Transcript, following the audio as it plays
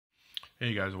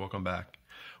Hey guys, welcome back.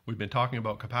 We've been talking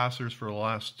about capacitors for the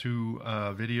last two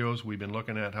videos. We've been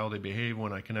looking at how they behave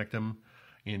when I connect them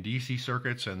in DC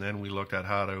circuits, and then we looked at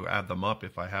how to add them up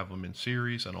if I have them in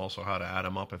series, and also how to add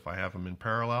them up if I have them in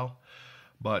parallel.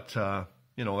 But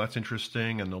you know, that's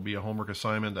interesting, and there'll be a homework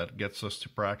assignment that gets us to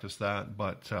practice that.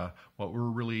 But what we're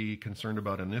really concerned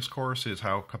about in this course is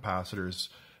how capacitors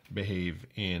behave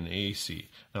in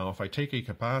AC. Now, if I take a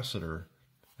capacitor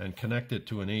and connect it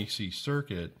to an AC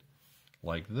circuit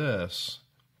like this,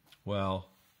 well,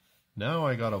 now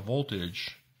I got a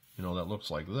voltage, you know, that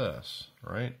looks like this,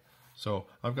 right? So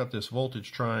I've got this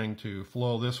voltage trying to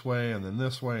flow this way, and then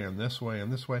this way, and this way,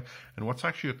 and this way. And what's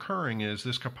actually occurring is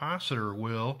this capacitor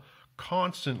will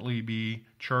constantly be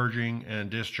charging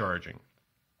and discharging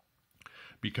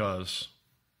because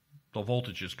the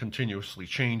voltage is continuously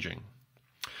changing.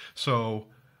 So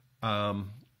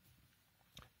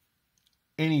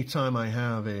anytime I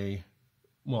have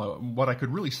well, what I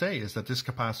could really say is that this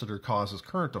capacitor causes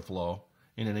current to flow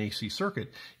in an AC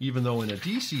circuit, even though in a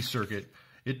DC circuit,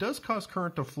 it does cause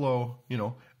current to flow, you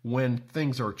know, when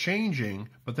things are changing,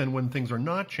 but then when things are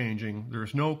not changing,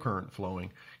 there's no current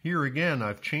flowing. Here again,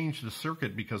 I've changed the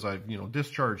circuit because I've, you know,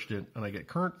 discharged it and I get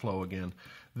current flow again.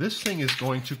 This thing is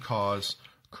going to cause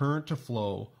current to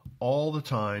flow all the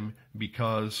time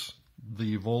because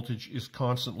the voltage is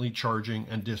constantly charging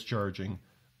and discharging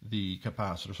the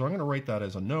capacitor. So I'm going to write that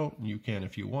as a note, and you can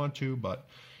if you want to, but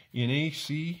in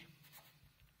AC,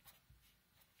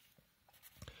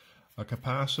 a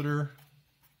capacitor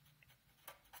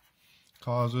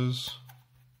causes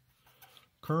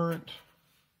current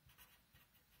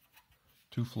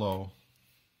to flow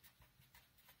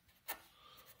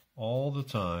all the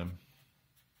time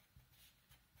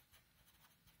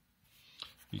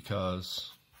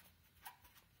because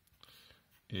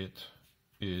it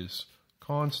is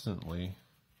constantly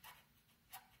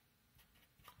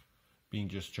being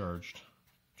discharged,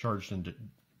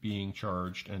 being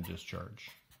charged and discharged.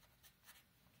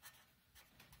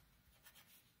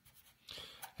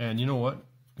 And you know what,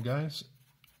 guys?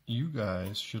 You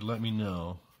guys should let me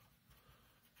know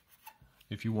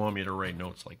if you want me to write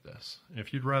notes like this.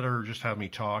 If you'd rather just have me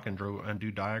talk and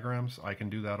do diagrams, I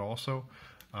can do that also.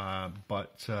 You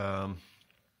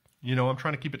know, I'm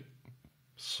trying to keep it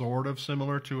sort of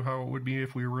similar to how it would be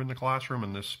if we were in the classroom,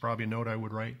 and this is probably a note I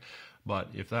would write. But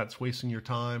if that's wasting your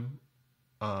time,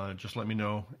 just let me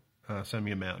know. Send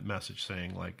me a message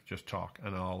saying, like, just talk,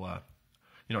 and I'll,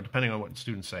 you know, depending on what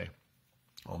students say,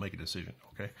 I'll make a decision,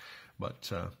 okay?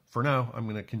 But for now, I'm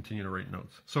going to continue to write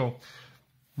notes. So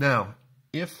now,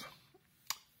 if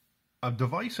a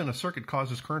device in a circuit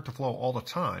causes current to flow all the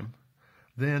time,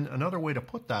 then another way to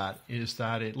put that is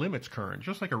that it limits current.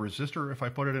 Just like a resistor, if I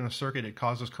put it in a circuit, it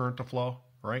causes current to flow,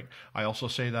 right? I also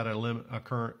say that a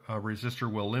resistor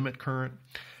will limit current.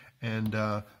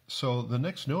 And so the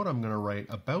next note I'm going to write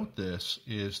about this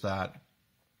is that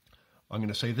I'm going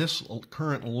to say this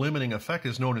current limiting effect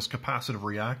is known as capacitive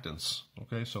reactance.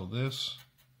 Okay, so this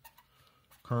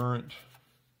current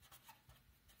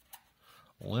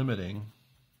limiting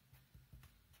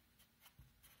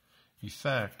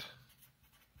effect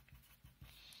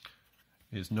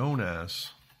is known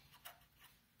as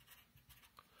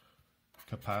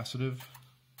capacitive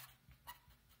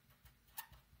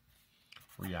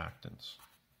reactance.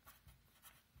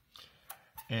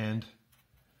 And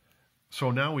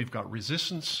so now we've got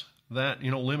resistance that,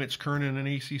 you know, limits current in an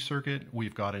AC circuit.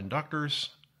 We've got inductors,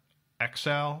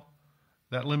 XL,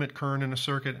 that limit current in a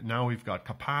circuit. Now we've got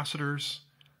capacitors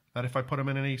that if I put them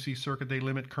in an AC circuit, they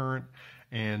limit current.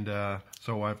 And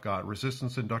so I've got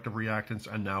resistance, inductive reactance,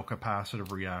 and now capacitive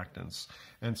reactance.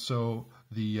 And so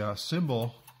the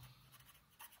symbol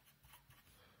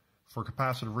for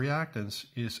capacitive reactance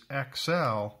is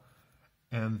XL,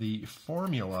 and the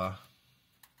formula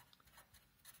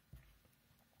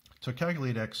to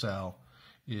calculate XL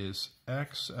is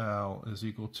XL is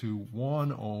equal to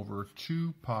 1 over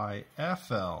 2 pi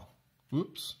FL.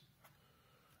 Oops.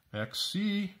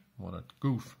 XC, what a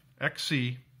goof.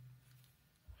 XC,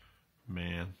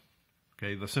 man.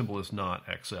 Okay, the symbol is not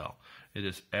XL. It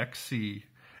is XC,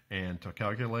 and to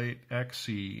calculate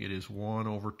XC, it is 1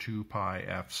 over 2 pi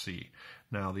FC.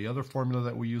 Now, the other formula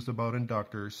that we used about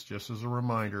inductors, just as a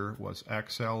reminder, was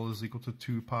XL is equal to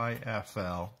 2 pi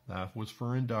FL. That was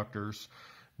for inductors.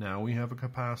 Now we have a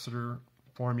capacitor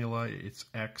formula. It's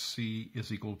XC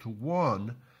is equal to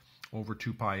 1 over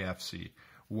 2 pi FC,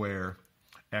 where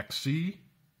XC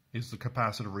is the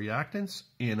capacitive reactance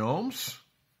in ohms,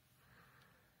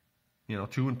 you know,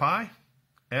 2 and pi.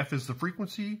 F is the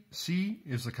frequency, C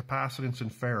is the capacitance in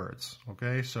farads.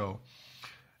 Okay, so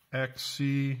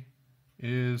XC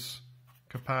is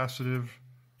capacitive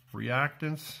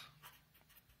reactance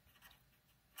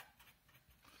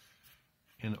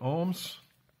in ohms.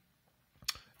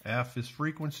 F is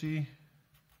frequency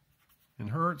in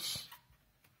hertz.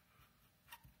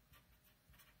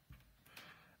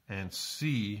 And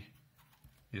C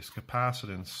is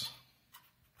capacitance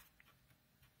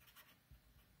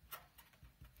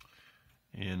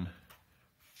in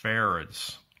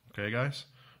farads. Okay, guys?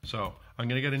 So I'm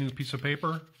going to get a new piece of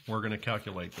paper. We're going to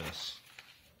calculate this.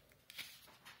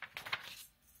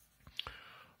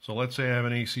 So let's say I have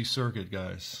an AC circuit,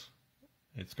 guys.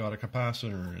 It's got a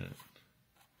capacitor in it.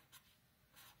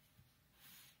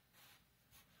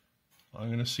 I'm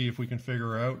going to see if we can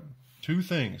figure out two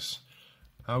things.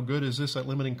 How good is this at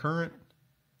limiting current?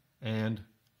 And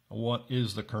what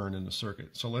is the current in the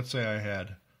circuit? So let's say I had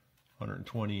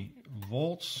 120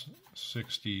 volts,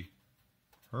 60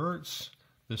 hertz.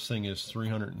 This thing is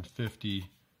 350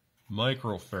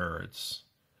 microfarads.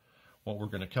 What we're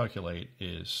going to calculate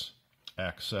is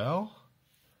XL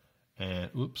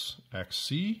and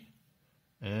XC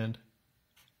and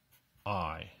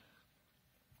I.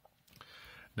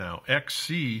 Now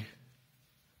XC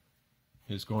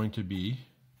is going to be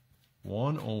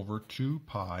 1 over 2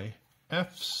 pi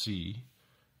FC,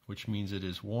 which means it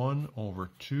is 1 over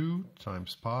 2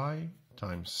 times pi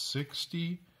times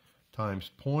 60 times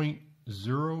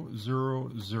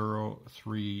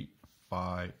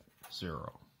 0.000350.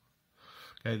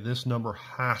 Okay, this number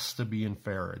has to be in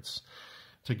farads.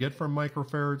 To get from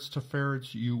microfarads to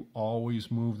farads, you always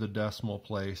move the decimal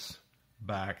place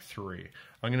back 3.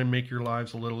 I'm going to make your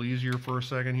lives a little easier for a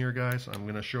second here, guys. I'm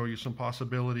going to show you some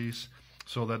possibilities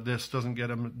so that this doesn't get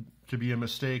to be a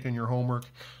mistake in your homework.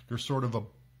 There's sort of a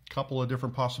couple of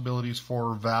different possibilities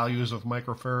for values of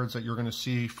microfarads that you're going to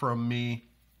see from me.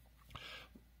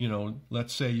 You know,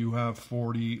 let's say you have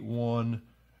 41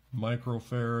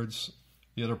 microfarads.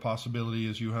 The other possibility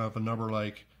is you have a number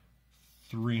like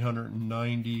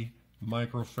 390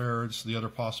 microfarads. The other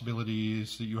possibility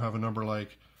is that you have a number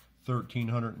like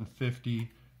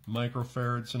 1350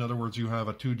 microfarads. In other words, you have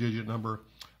a 2-digit number,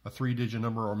 a 3-digit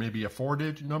number, or maybe a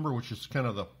 4-digit number, which is kind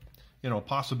of the,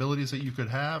 possibilities that you could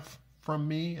have from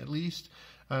me, at least,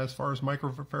 as far as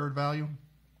microfarad value.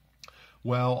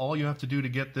 Well, all you have to do to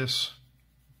get this,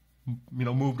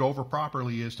 moved over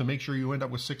properly is to make sure you end up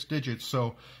with 6 digits.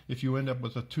 So if you end up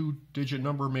with a 2-digit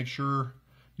number, make sure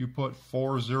you put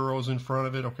 4 zeros in front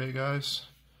of it, okay, guys?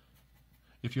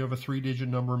 If you have a 3-digit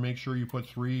number, make sure you put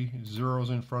 3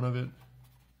 zeros in front of it.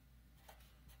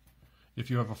 If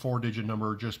you have a 4-digit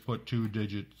number, just put 2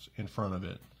 digits in front of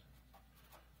it.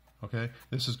 Okay?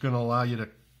 This is going to allow you to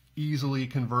easily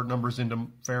convert numbers into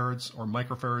farads or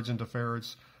microfarads into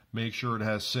farads. Make sure it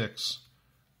has 6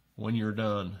 when you're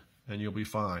done, and you'll be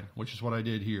fine, which is what I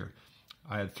did here.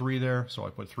 I had 3 there, so I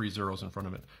put 3 zeros in front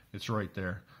of it. It's right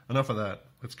there. Enough of that.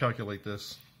 Let's calculate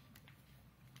this.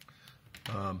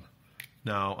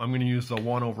 Now, I'm going to use the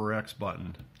 1 over x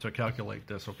button to calculate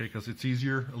this, okay, because it's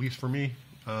easier, at least for me.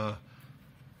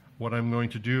 What I'm going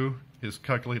to do is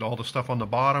calculate all the stuff on the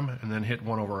bottom and then hit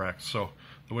 1 over x. So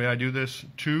the way I do this,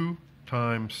 2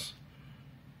 times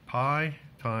pi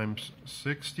times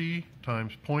 60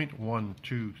 times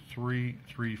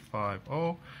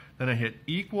 0.123350. Then I hit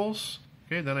equals.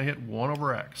 Okay, then I hit 1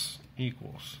 over x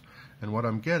equals. And what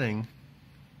I'm getting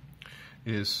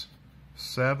is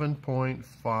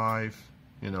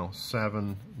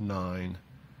 7.579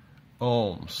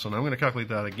 ohms. So now I'm going to calculate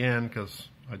that again because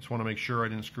I just want to make sure I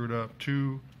didn't screw it up.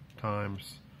 2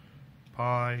 times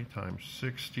pi times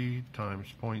 60 times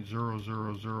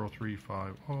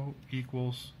 0.000350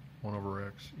 equals 1 over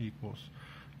x equals.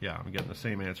 Yeah, I'm getting the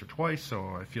same answer twice, so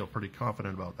I feel pretty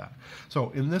confident about that. So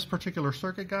in this particular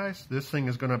circuit, guys, this thing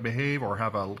is going to behave or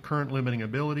have a current limiting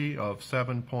ability of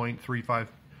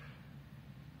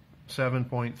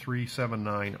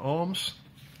 7.379 ohms,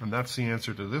 and that's the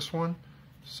answer to this one,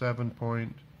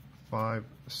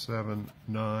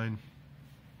 7.579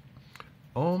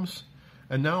 ohms.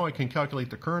 And now I can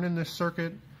calculate the current in this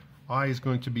circuit. I is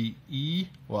going to be E.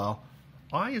 Well,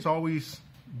 I is always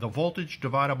the voltage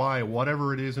divided by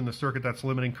whatever it is in the circuit that's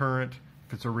limiting current.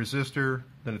 If it's a resistor,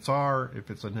 then it's R. If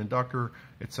it's an inductor,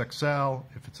 it's XL.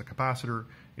 If it's a capacitor,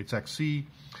 it's XC.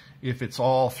 If it's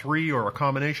all 3 or a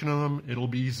combination of them, it'll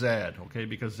be Z, okay,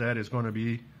 because Z is going to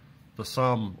be the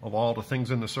sum of all the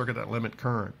things in the circuit that limit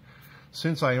current.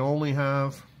 Since I only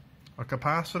have a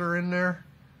capacitor in there,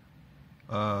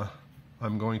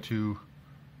 I'm going to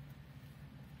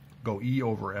go E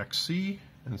over XC,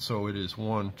 and so it is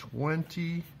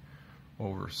 120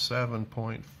 over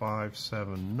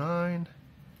 7.579.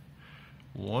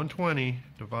 120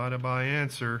 divided by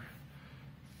answer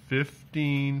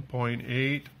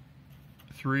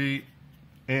 15.83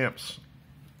 amps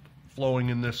flowing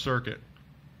in this circuit.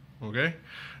 Okay,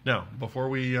 now before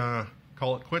we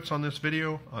call it quits on this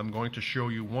video, I'm going to show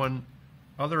you one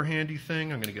other handy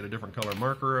thing. I'm going to get a different color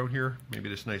marker out here, maybe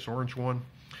this nice orange one,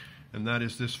 and that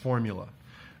is this formula.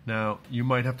 Now you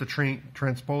might have to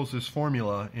transpose this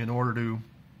formula in order to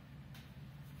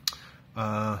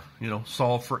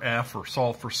solve for F or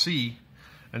solve for C.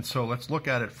 And so let's look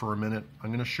at it for a minute. I'm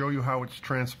going to show you how it's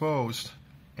transposed,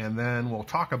 and then we'll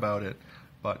talk about it.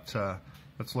 But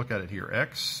let's look at it here.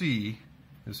 XC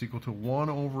is equal to 1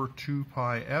 over 2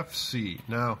 pi FC.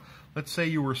 Now, let's say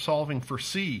you were solving for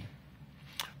C.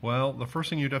 Well, the first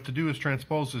thing you'd have to do is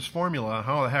transpose this formula.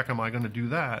 How the heck am I going to do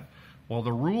that? Well,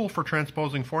 the rule for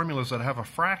transposing formulas that have a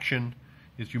fraction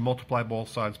is you multiply both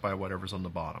sides by whatever's on the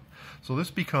bottom. So this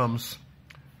becomes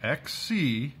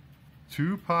XC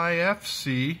 2 pi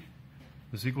FC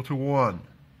is equal to 1.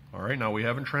 All right, now we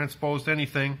haven't transposed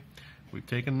anything. We've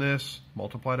taken this,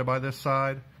 multiplied it by this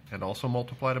side, and also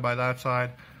multiplied it by that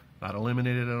side. That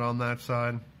eliminated it on that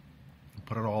side, and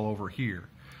put it all over here.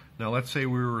 Now let's say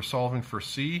we were solving for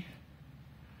C.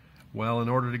 Well, in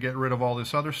order to get rid of all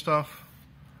this other stuff,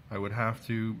 I would have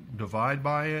to divide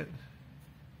by it,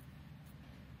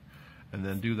 and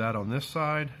then do that on this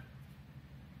side.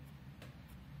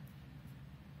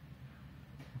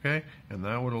 Okay, and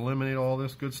that would eliminate all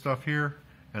this good stuff here,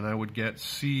 and I would get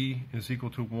C is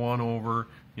equal to 1 over,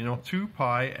 2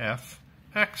 pi F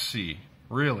XC,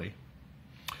 really.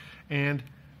 And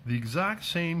the exact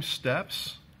same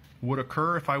steps would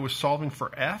occur if I was solving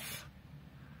for F.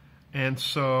 And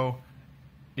so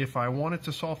if I wanted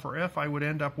to solve for F, I would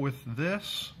end up with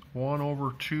this, 1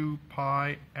 over 2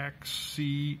 pi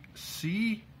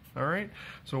XCC. All right,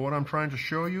 so what I'm trying to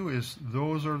show you is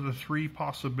those are the three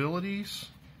possibilities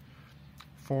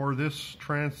for this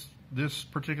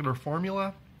particular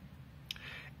formula.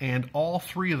 And all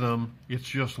three of them, it's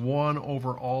just 1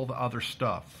 over all the other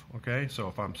stuff. Okay, so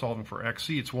if I'm solving for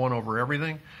XC, it's 1 over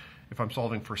everything. If I'm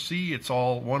solving for C, it's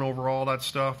all 1 over all that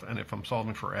stuff. And if I'm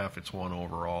solving for F, it's 1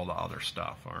 over all the other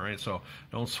stuff. All right, so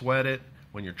don't sweat it.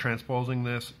 When you're transposing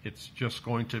this, it's just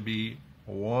going to be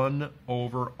 1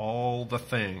 over all the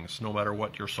things, no matter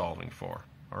what you're solving for.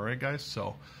 All right, guys,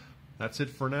 so that's it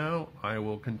for now. I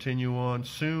will continue on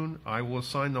soon. I will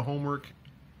assign the homework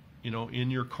in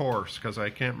your course, because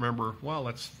I can't remember. Well,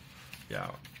 let's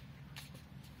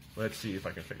see if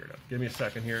I can figure it out. Give me a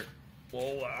second here.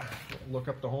 We'll look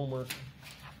up the homework.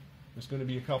 There's going to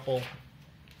be a couple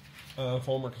of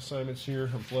homework assignments here.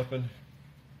 I'm flipping.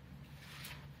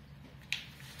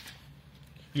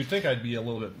 You'd think I'd be a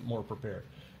little bit more prepared.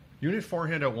 Unit 4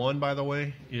 handout 1, by the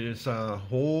way, is a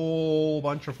whole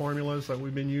bunch of formulas that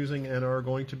we've been using and are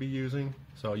going to be using.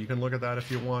 So you can look at that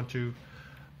if you want to.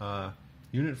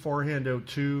 Unit 4 handout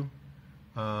 2,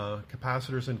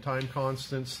 capacitors and time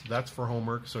constants, that's for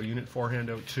homework. So Unit 4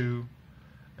 handout 2,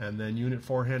 and then Unit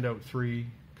 4 handout 3,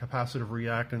 capacitive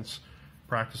reactance,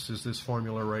 practices this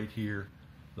formula right here.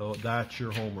 So that's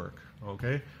your homework,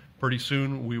 okay? Pretty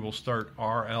soon we will start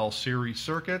RL series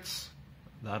circuits.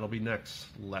 That'll be next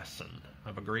lesson.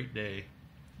 Have a great day.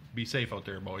 Be safe out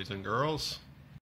there, boys and girls.